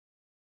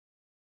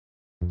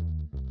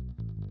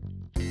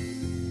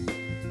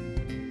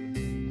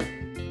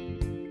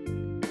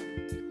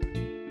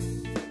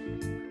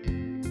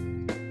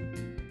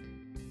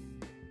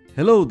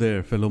Hello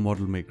there fellow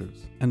model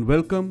makers, and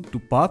welcome to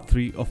part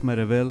 3 of my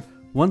Revell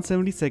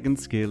 1/72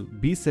 scale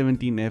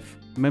B-17F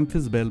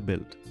Memphis Belle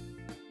build.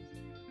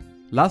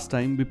 Last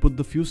time we put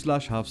the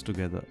fuselage halves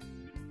together,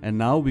 and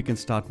now we can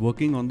start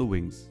working on the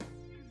wings.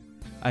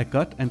 I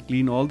cut and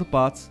clean all the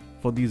parts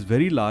for these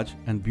very large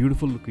and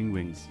beautiful looking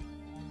wings.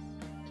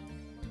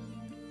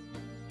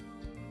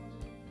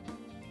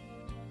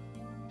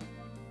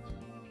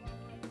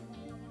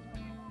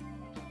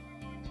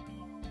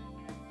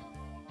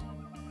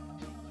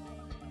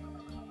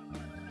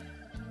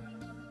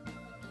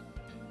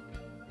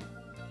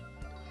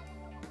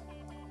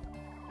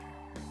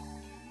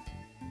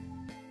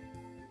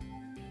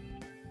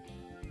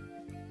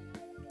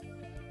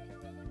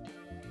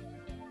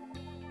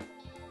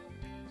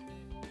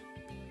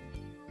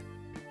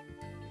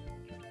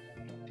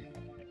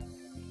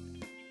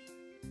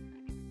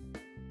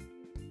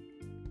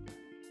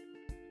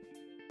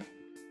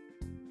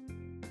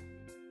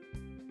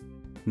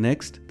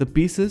 Next, the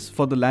pieces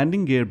for the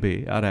landing gear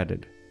bay are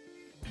added.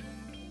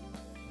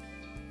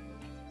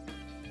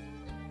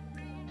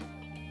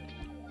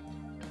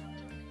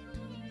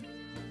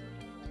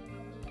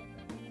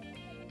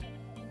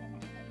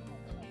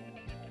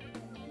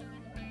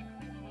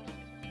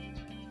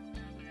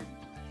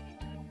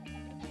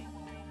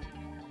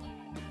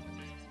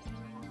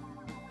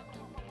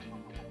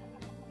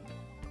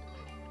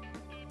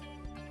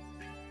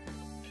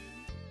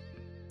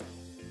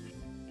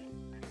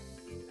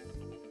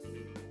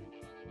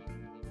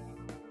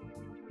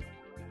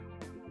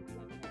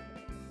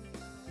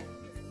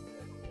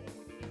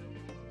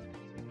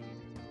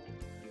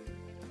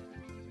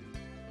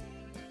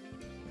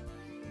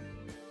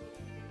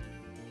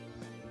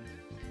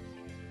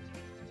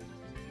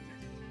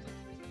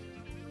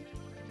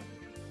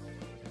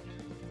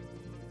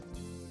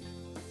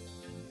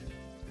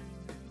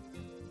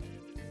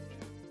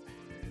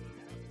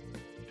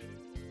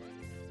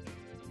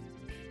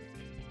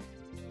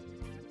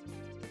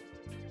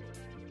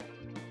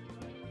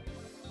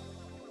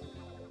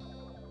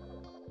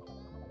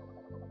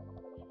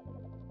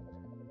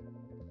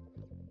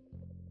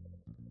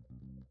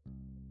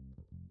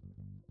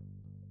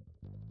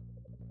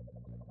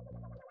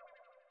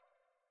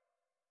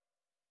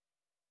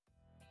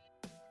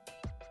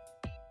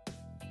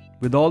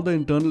 With all the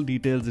internal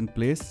details in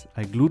place,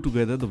 I glue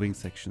together the wing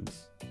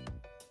sections.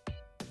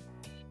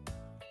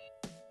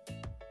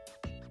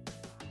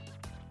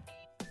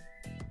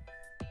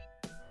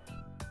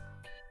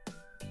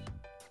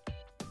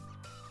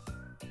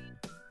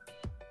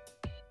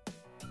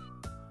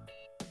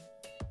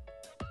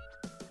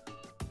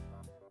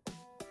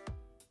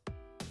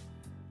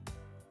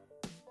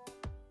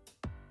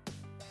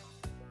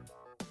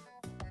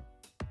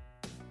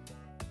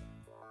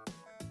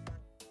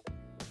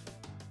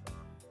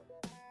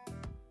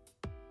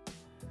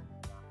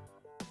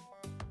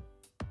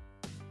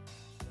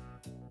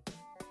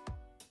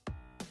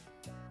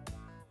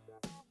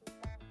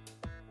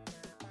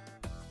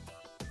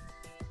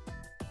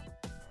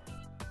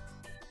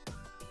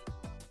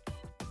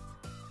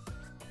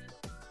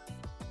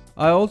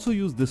 I also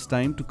use this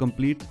time to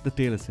complete the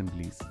tail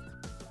assemblies.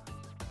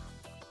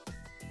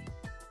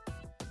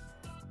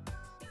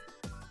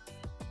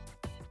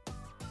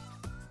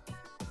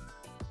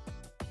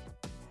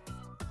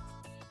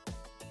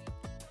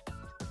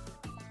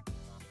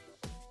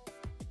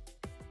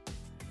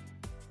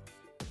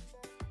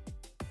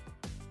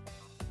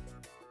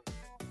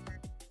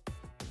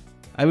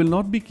 I will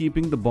not be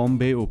keeping the bomb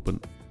bay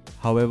open.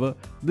 However,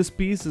 this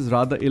piece is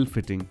rather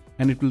ill-fitting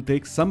and it will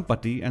take some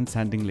putty and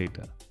sanding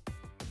later.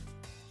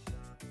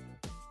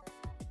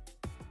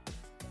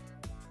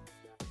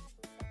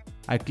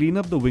 I clean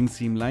up the wing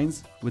seam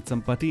lines with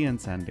some putty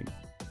and sanding.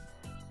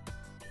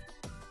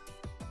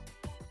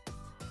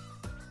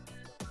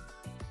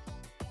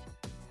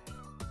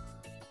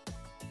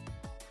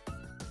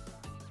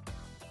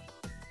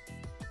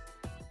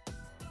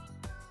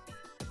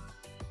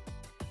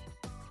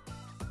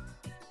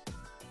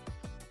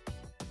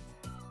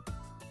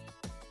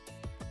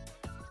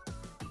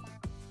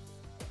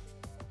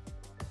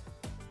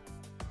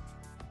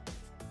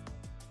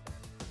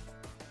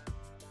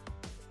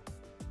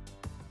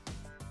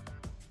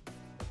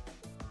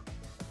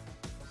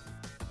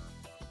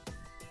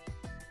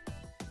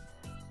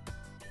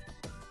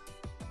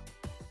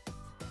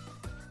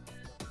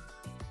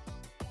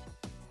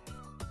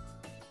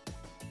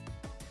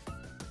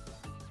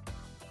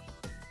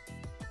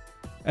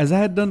 As I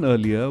had done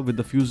earlier with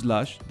the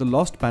fuselage, the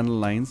lost panel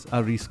lines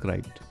are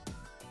rescribed.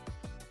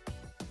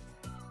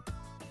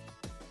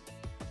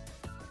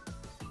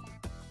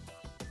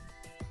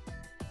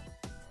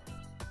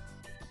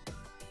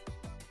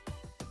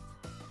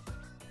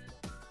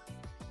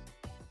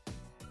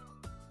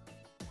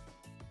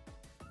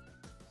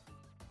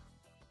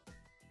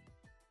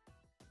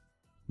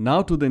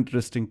 Now to the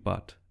interesting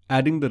part,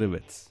 adding the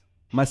rivets.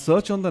 My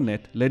search on the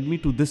net led me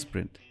to this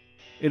print.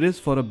 It is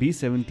for a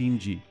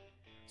B-17G.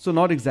 So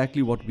not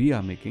exactly what we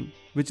are making,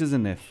 which is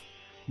an F,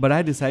 but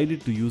I decided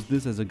to use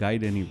this as a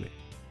guide anyway.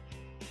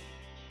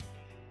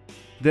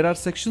 There are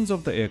sections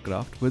of the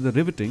aircraft where the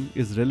riveting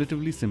is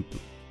relatively simple,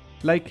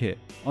 like here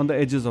on the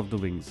edges of the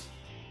wings.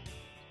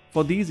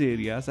 For these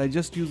areas, I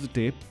just use a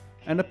tape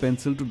and a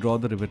pencil to draw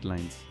the rivet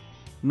lines.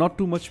 Not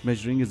too much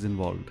measuring is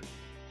involved.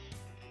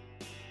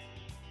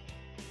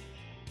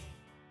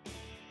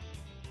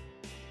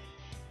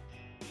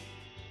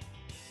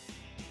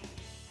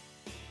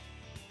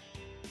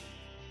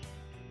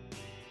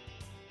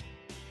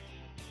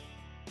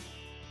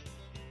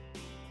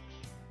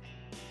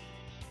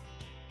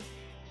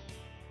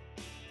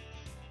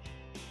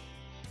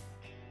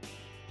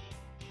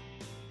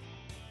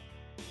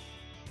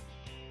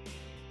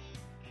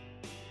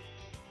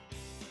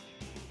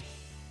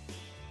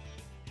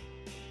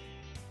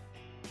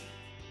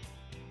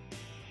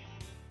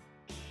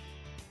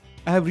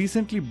 I have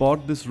recently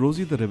bought this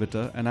Rosie the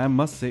Riveter, and I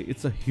must say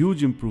it's a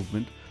huge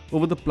improvement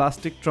over the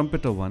plastic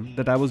trumpeter one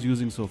that I was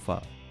using so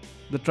far.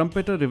 The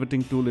trumpeter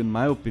riveting tool, in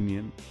my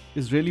opinion,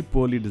 is really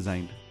poorly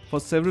designed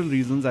for several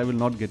reasons I will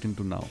not get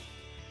into now.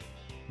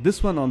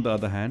 This one, on the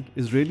other hand,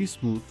 is really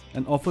smooth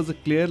and offers a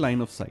clear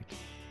line of sight,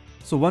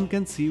 so one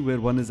can see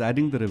where one is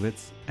adding the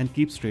rivets and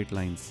keep straight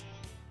lines.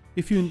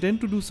 If you intend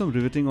to do some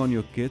riveting on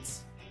your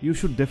kits, you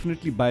should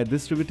definitely buy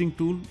this riveting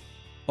tool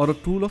or a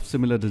tool of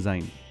similar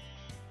design.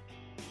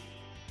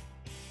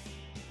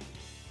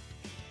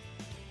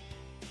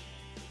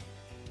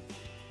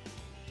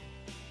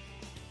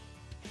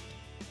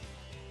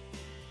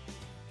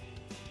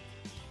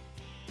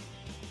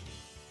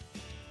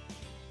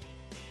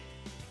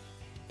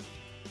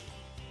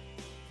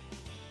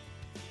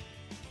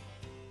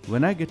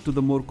 When I get to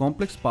the more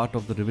complex part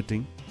of the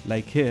riveting,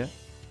 like here,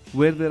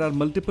 where there are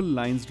multiple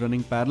lines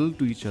running parallel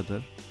to each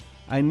other,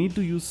 I need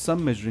to use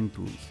some measuring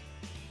tools.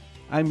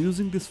 I am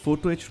using this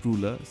photo etch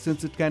ruler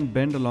since it can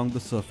bend along the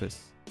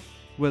surface.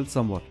 Well,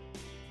 somewhat.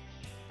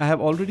 I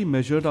have already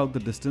measured out the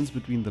distance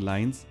between the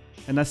lines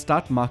and I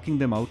start marking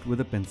them out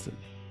with a pencil.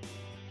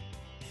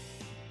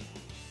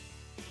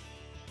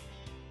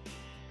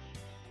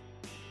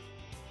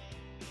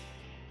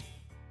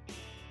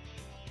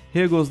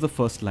 Here goes the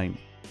first line.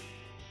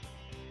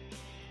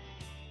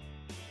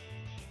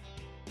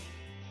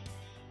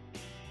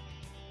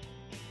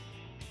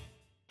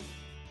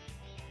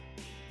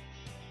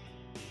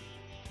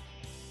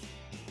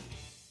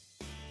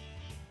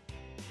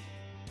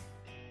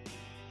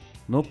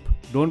 Nope,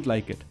 don't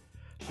like it.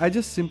 I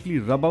just simply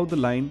rub out the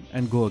line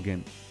and go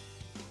again.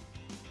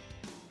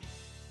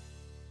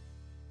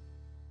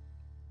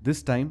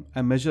 This time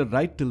I measure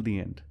right till the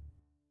end.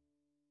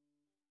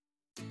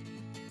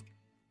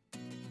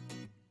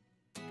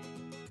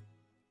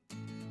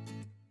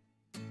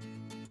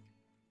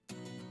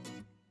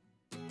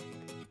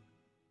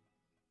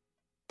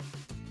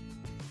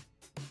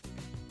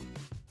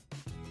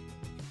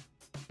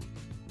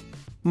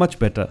 Much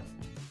better.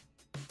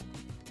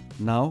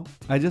 Now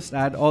I just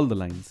add all the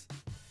lines.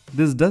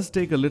 This does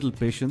take a little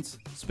patience,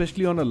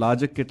 especially on a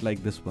larger kit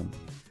like this one.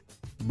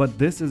 But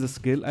this is a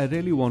skill I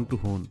really want to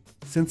hone,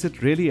 since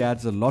it really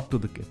adds a lot to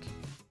the kit.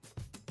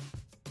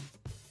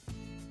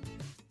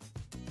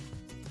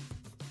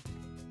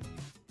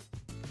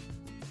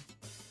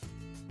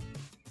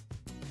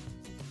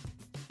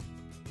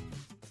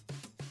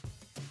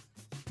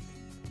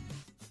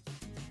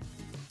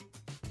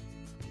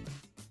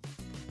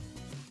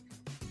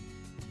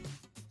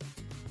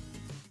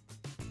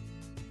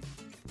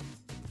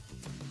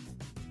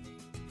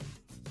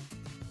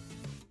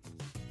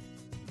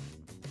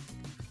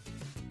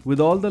 With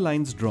all the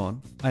lines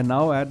drawn, I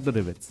now add the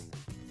rivets.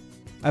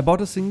 I bought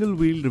a single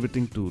wheel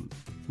riveting tool,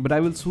 but I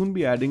will soon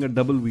be adding a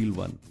double wheel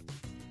one.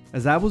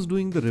 As I was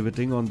doing the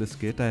riveting on this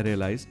kit, I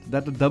realized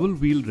that a double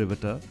wheel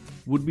riveter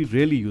would be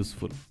really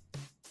useful.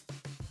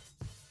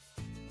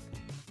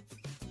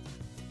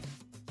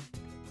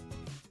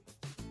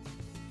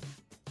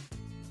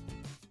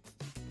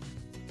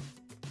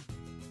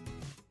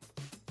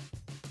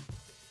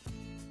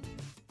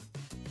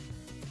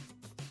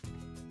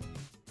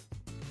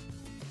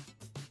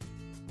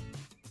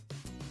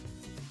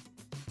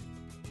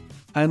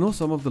 I know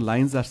some of the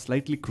lines are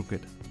slightly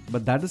crooked,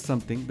 but that is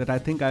something that I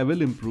think I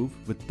will improve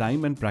with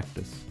time and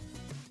practice.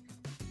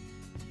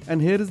 And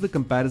here is the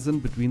comparison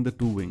between the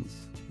two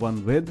wings,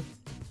 one with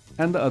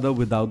and the other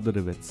without the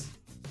rivets.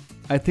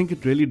 I think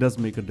it really does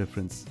make a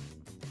difference.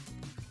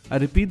 I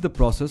repeat the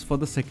process for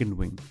the second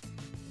wing.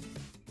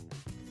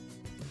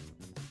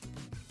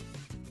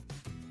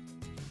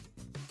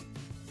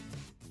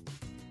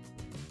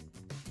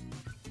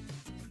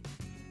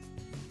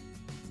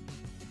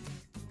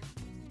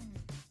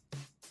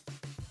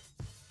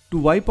 To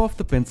wipe off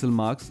the pencil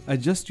marks, I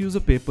just use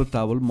a paper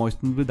towel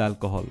moistened with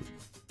alcohol.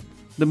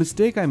 The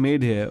mistake I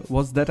made here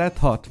was that I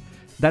thought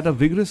that a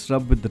vigorous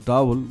rub with the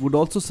towel would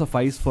also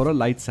suffice for a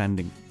light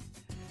sanding.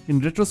 In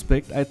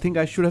retrospect, I think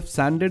I should have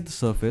sanded the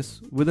surface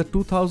with a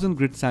 2000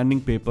 grit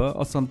sanding paper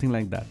or something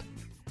like that.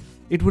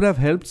 It would have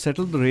helped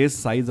settle the raised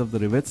sides of the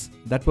rivets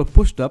that were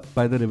pushed up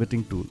by the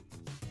riveting tool.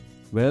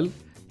 Well,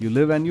 you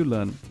live and you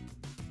learn.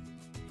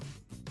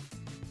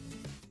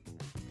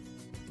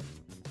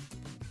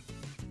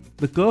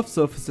 The curved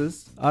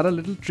surfaces are a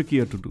little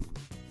trickier to do.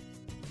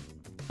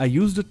 I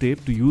used a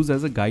tape to use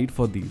as a guide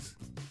for these.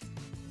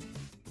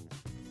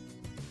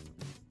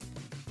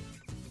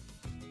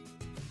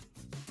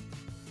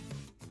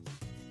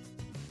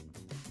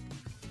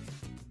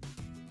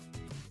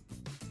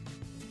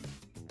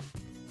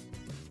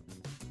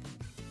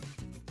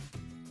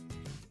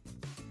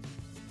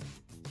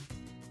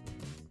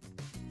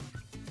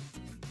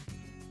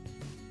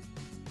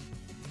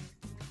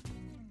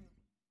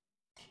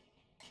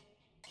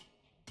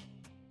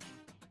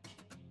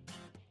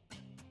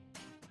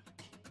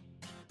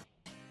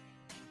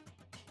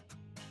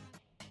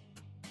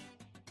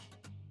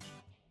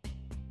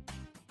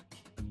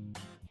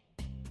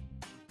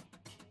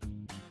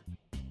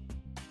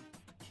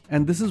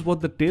 And this is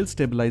what the tail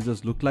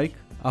stabilizers look like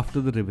after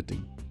the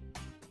riveting.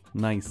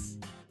 Nice.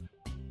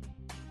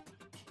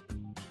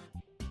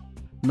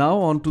 Now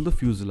on to the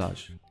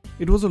fuselage.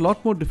 It was a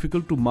lot more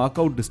difficult to mark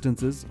out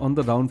distances on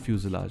the round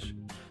fuselage.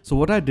 So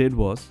what I did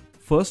was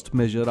first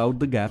measure out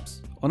the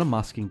gaps on a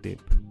masking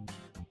tape.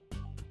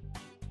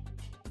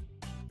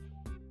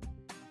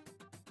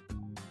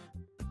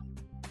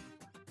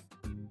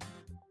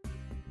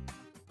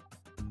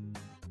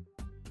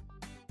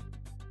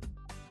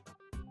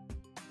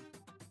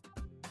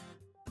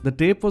 The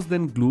tape was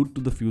then glued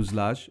to the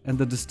fuselage and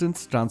the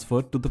distance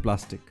transferred to the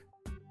plastic.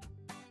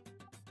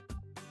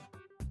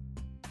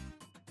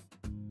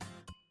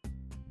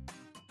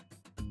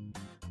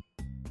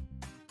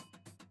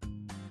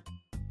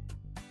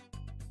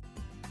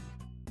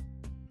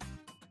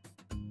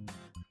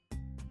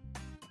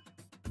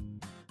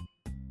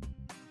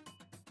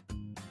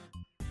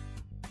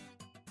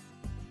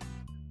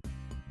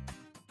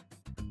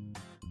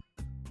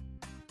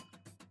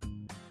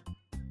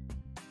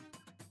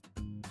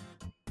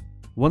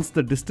 Once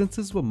the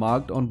distances were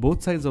marked on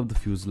both sides of the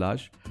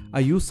fuselage, I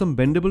used some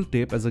bendable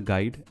tape as a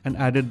guide and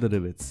added the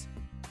rivets.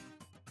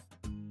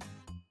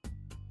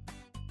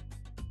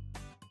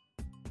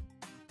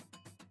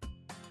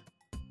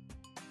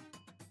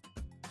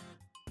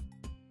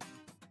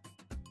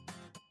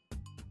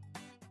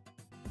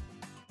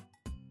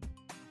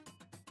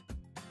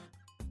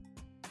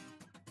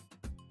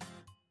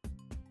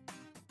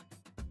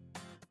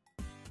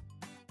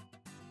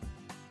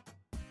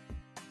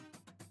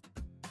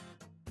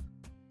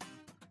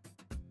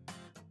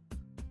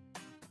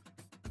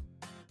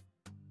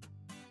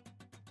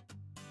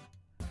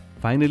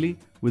 Finally,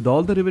 with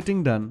all the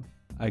riveting done,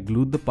 I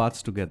glued the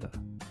parts together.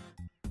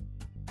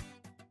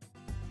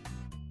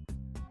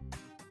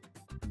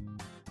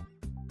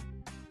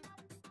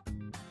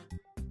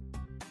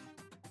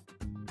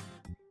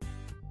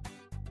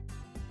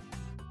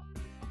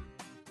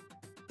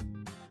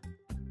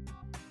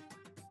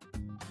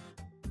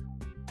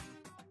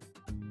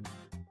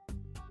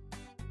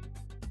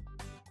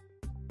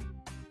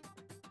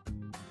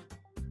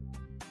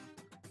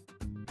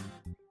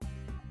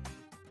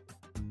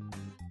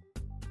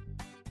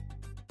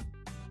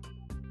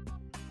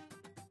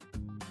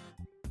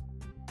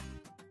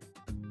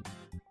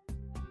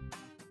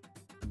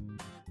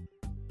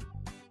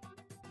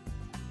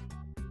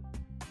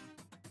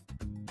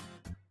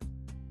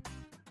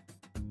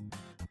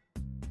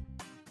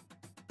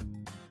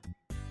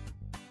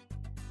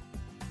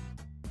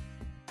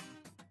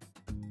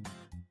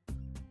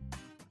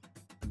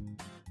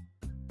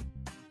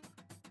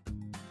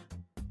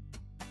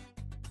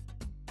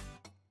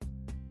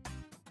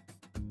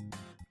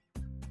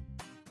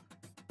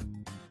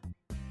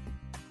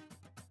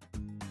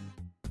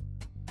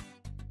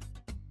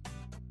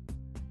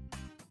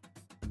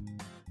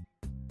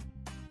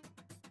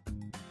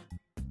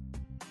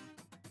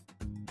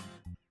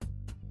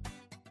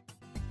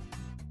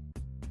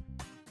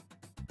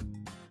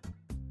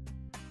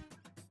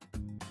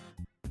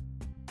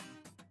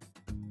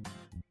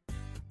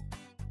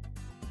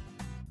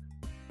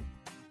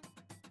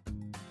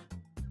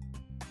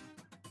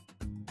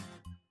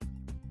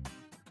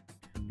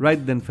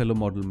 Right then, fellow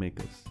model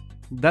makers.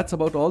 That's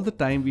about all the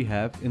time we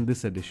have in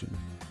this edition.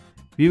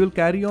 We will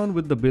carry on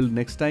with the build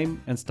next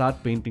time and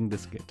start painting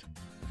this kit.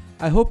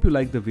 I hope you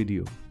liked the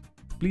video.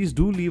 Please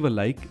do leave a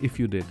like if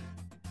you did.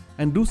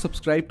 And do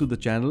subscribe to the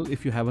channel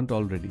if you haven't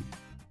already.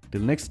 Till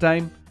next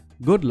time,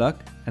 good luck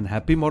and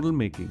happy model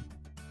making.